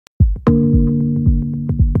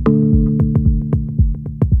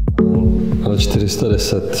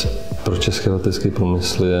L-410 pro český letecký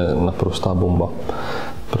průmysl je naprostá bomba.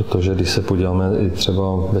 Protože když se podíváme i třeba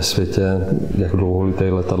ve světě, jak dlouho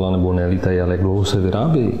lítají letadla nebo nelítají, ale jak dlouho se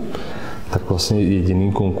vyrábějí, tak vlastně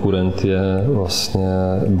jediný konkurent je vlastně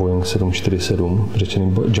Boeing 747,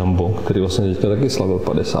 řečený Jumbo, který vlastně teďka taky slavil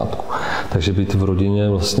 50. Takže být v rodině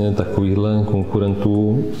vlastně takovýchhle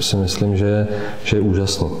konkurentů si myslím, že je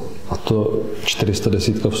úžasný. A to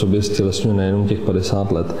 410 v sobě stělesňuje nejenom těch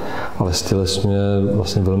 50 let, ale stělesňuje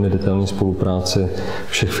vlastně velmi detailní spolupráci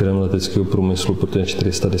všech firm leteckého průmyslu, protože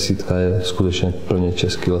 410 je skutečně plně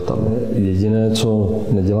český letadlo. Jediné, co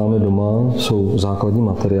neděláme doma, jsou základní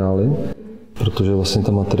materiály, protože vlastně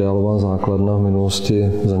ta materiálová základna v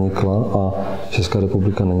minulosti zanikla a Česká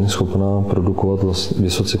republika není schopná produkovat vlastně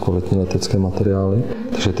vysoce kvalitní letecké materiály,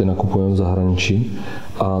 takže ty nakupujeme v zahraničí.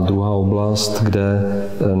 A druhá oblast, kde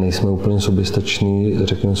nejsme úplně soběstační,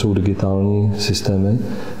 řekněme, jsou digitální systémy,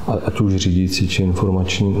 ať už řídící či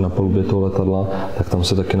informační na palubě toho letadla, tak tam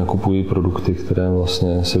se taky nakupují produkty, které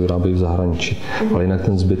vlastně se vyrábějí v zahraničí. Ale jinak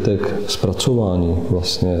ten zbytek zpracování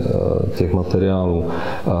vlastně těch materiálů,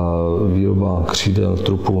 výroba křídel,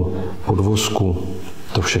 trupu, podvozku,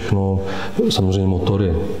 to všechno, samozřejmě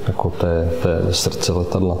motory, jako té srdce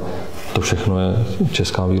letadla, to všechno je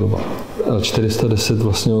česká výroba. L-410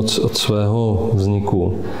 vlastně od svého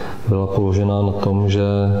vzniku byla položena na tom, že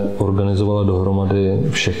organizovala dohromady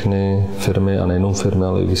všechny firmy, a nejenom firmy,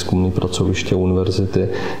 ale i výzkumné pracoviště, univerzity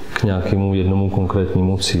k nějakému jednomu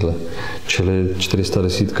konkrétnímu cíli. Čili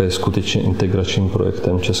 410 je skutečně integračním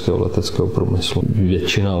projektem českého leteckého průmyslu.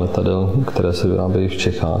 Většina letadel, které se vyrábějí v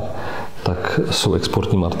Čechách, tak jsou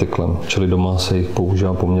exportním artiklem, čili doma se jich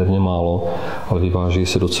používá poměrně málo, ale vyváží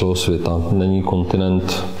se do celého světa. Není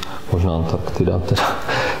kontinent, možná Antarktida teda,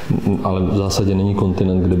 ale v zásadě není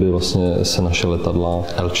kontinent, kde by vlastně se naše letadla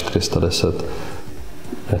L-410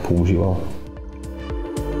 nepoužívala.